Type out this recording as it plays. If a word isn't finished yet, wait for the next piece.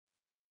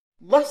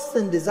Lusts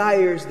and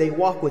desires, they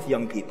walk with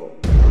young people.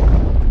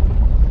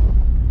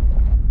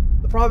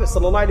 The Prophet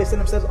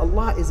ﷺ says,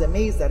 Allah is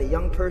amazed at a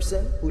young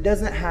person who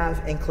doesn't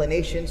have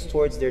inclinations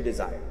towards their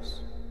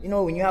desires. You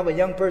know, when you have a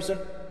young person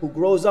who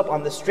grows up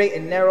on the straight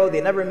and narrow, they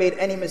never made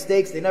any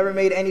mistakes, they never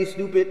made any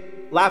stupid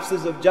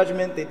lapses of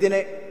judgment, they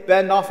didn't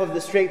bend off of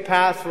the straight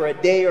path for a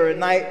day or a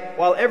night,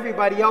 while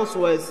everybody else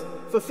was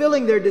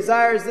fulfilling their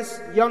desires, this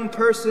young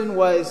person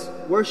was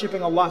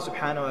worshipping Allah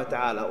subhanahu wa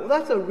ta'ala. Well,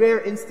 that's a rare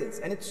instance,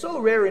 and it's so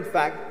rare, in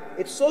fact,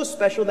 it's so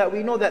special that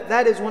we know that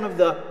that is one of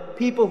the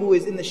people who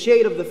is in the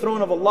shade of the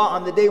throne of Allah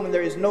on the day when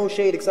there is no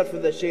shade except for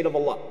the shade of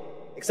Allah,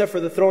 except for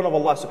the throne of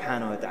Allah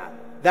subhanahu wa ta'ala.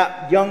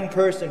 That young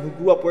person who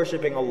grew up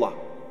worshipping Allah.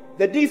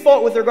 The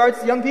default with regards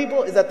to young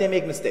people is that they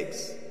make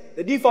mistakes.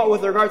 The default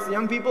with regards to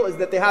young people is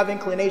that they have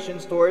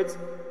inclinations towards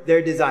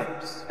their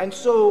desires. And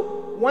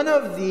so, one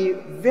of the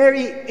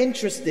very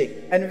interesting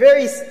and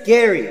very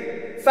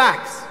scary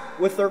facts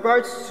with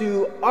regards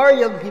to our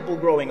young people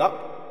growing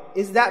up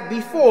is that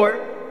before,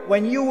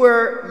 when you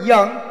were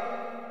young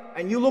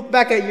and you look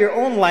back at your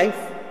own life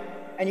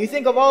and you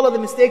think of all of the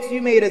mistakes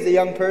you made as a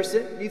young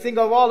person, you think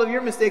of all of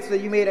your mistakes that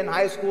you made in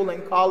high school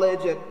and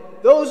college, and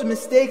those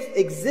mistakes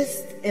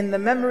exist in the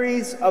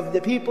memories of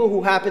the people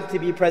who happened to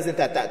be present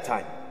at that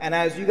time. And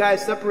as you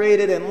guys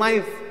separated in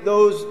life,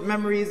 those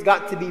memories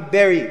got to be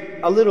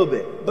buried a little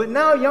bit. But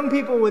now young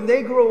people, when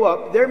they grow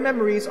up, their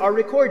memories are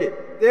recorded.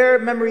 Their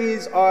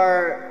memories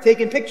are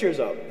taken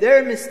pictures of.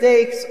 Their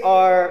mistakes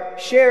are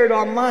shared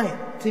online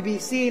to be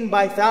seen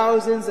by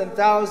thousands and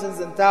thousands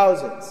and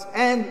thousands.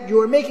 And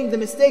you're making the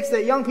mistakes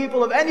that young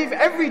people of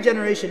every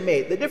generation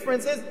made. The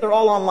difference is they're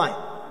all online.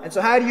 And so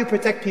how do you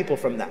protect people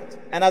from that?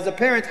 And as a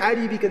parent, how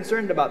do you be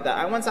concerned about that?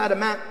 I once had a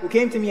man who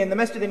came to me in the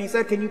masjid and he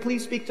said, can you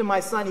please speak to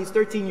my son? He's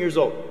 13 years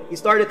old. He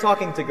started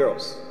talking to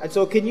girls. And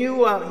so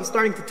he's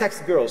starting to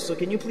text girls. So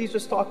can you please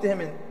just talk to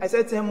him? And I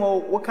said to him, well,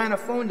 what kind of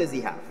phone does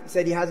he have? He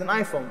said he has an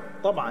iPhone.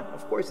 Taban,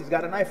 of course he's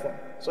got an iPhone.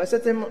 So I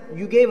said to him,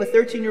 you gave a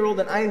 13-year-old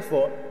an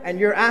iPhone and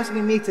you're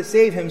asking me to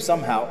save him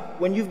somehow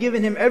when you've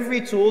given him every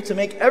tool to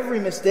make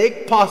every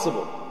mistake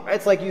possible. Right?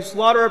 It's like you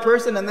slaughter a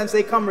person and then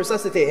say, come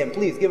resuscitate him,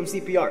 please give him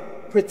CPR.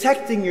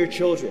 Protecting your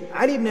children.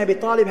 Ali ibn Abi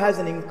Talib has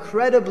an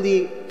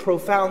incredibly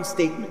profound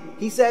statement.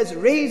 He says,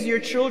 raise your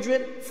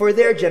children for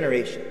their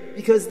generation,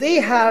 because they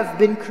have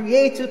been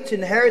created to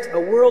inherit a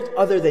world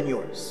other than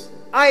yours.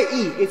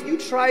 I.e., if you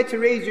try to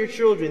raise your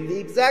children the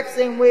exact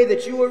same way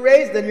that you were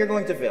raised, then you're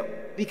going to fail.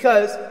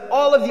 Because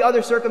all of the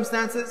other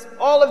circumstances,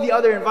 all of the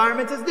other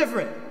environment is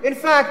different. In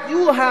fact, you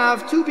will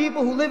have two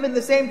people who live in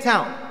the same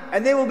town,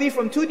 and they will be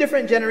from two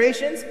different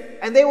generations,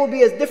 and they will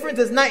be as different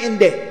as night and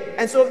day.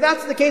 And so if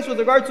that's the case with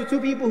regard to two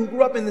people who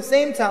grew up in the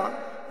same town,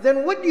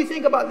 then what do you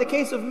think about the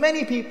case of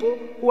many people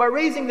who are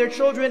raising their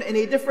children in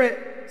a different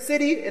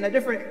city, in a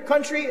different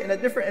country, in a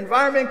different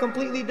environment,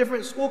 completely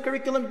different school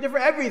curriculum,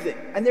 different everything.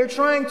 And they're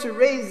trying to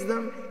raise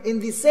them in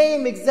the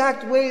same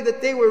exact way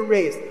that they were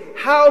raised.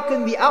 How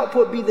can the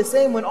output be the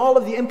same when all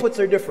of the inputs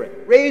are different?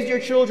 Raise your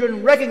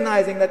children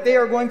recognizing that they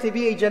are going to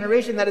be a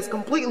generation that is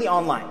completely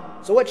online.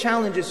 So what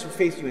challenges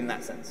face you in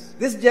that sense?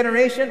 This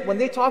generation, when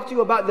they talk to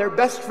you about their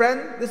best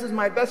friend, this is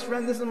my best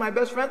friend, this is my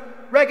best friend,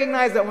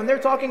 recognize that when they're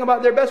talking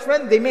about their best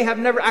friend, they may have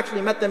never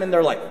actually met them in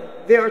their life.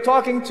 They are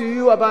talking to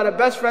you about a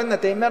best friend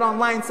that they met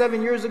online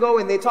 7 years ago,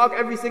 and they talk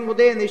every single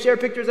day and they share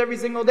pictures every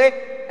single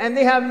day, and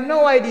they have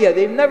no idea,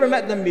 they've never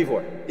met them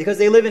before, because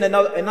they live in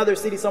another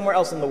city somewhere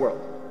else in the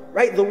world.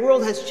 Right? The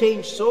world has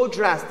changed so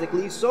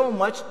drastically, so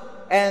much,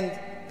 and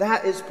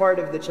that is part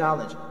of the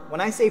challenge.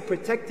 When I say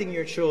protecting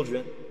your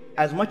children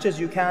as much as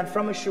you can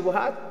from a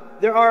shubuhat,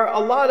 there are a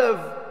lot of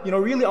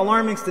really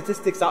alarming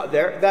statistics out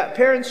there that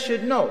parents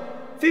should know.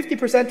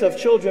 50% of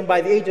children by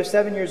the age of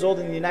 7 years old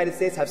in the United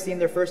States have seen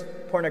their first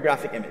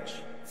pornographic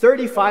image.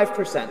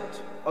 35%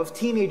 of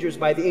teenagers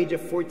by the age of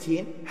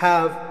 14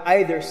 have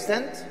either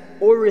sent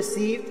or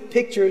received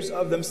pictures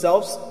of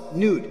themselves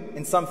nude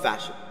in some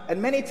fashion.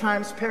 And many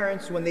times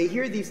parents, when they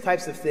hear these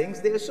types of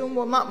things, they assume,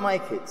 well, not my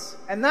kids.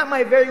 And that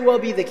might very well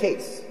be the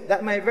case.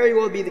 That might very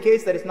well be the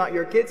case that it's not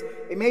your kids.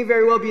 It may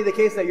very well be the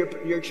case that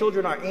your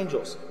children are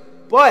angels.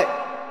 But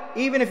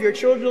even if your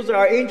children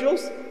are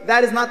angels,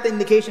 that is not the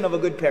indication of a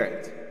good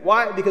parent.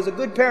 Why? Because a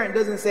good parent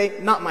doesn't say,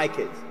 not my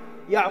kids.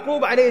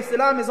 Yaqub alayhi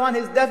salam is on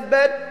his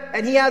deathbed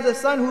and he has a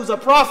son who's a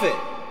prophet.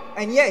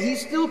 And yet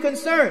he's still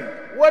concerned.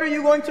 What are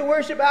you going to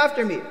worship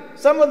after me?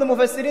 Some of the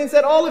mufassirin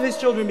said all of his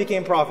children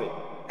became prophet.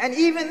 And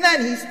even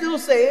then he's still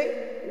saying,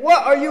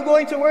 what are you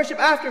going to worship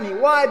after me?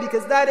 Why?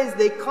 Because that is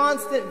the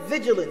constant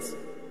vigilance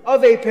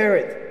of a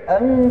parent.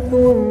 أَمْ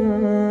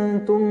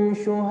كُنْتُمْ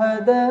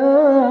شُهَدَاءَ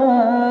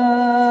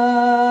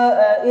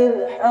إِذْ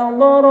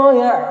حَضَرَ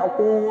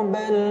يَعْقُوبَ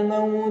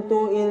الْمَوْتُ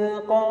إِذْ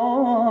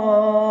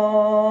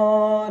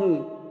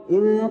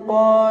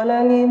قَالَ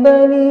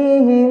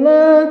لِبَنِيهِ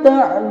مَا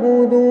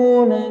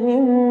تَعْبُدُونَ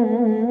مِنْ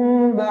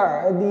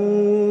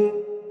بَعْدِي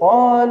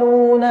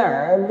قالوا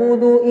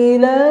نعبد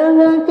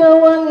إلهك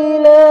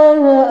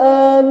وإله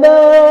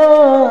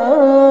آبائك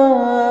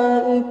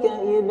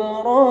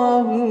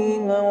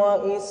إبراهيم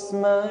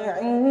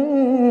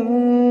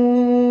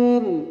وإسماعيل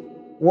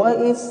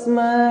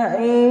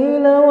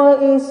وإسماعيل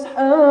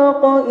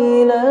وإسحاق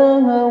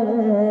إلها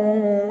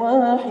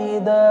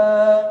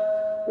واحدا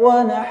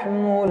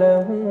ونحن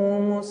له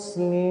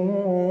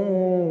مسلمون.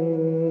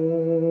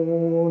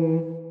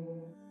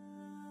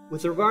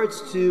 With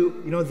regards to,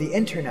 the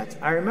internet,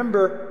 I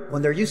remember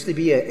when there used to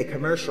be a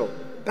commercial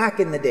back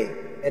in the day,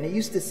 and it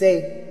used to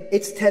say,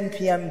 "It's 10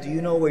 p.m., do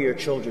you know where your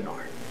children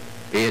are?"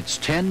 It's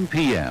 10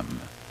 p.m.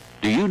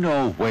 Do you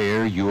know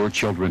where your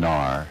children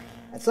are?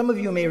 And some of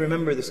you may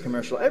remember this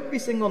commercial. Every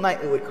single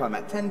night it would come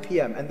at 10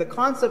 p.m. And the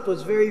concept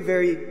was very,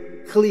 very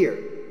clear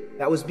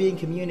that was being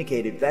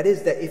communicated. That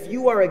is that if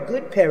you are a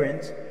good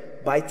parent,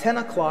 by 10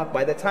 o'clock,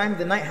 by the time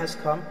the night has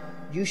come,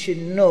 you should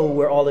know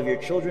where all of your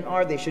children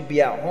are. They should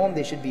be at home.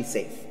 They should be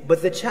safe.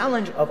 But the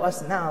challenge of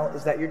us now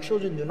is that your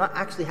children do not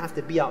actually have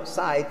to be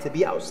outside to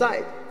be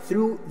outside.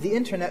 Through the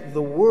internet,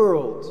 the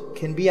world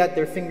can be at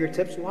their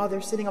fingertips while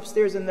they're sitting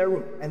upstairs in their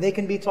room. And they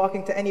can be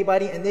talking to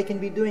anybody and they can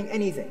be doing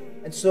anything.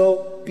 And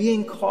so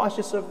being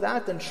cautious of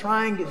that and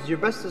trying your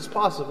best as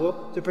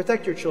possible to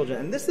protect your children.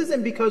 And this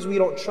isn't because we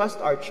don't trust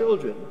our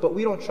children, but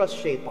we don't trust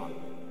shaitan.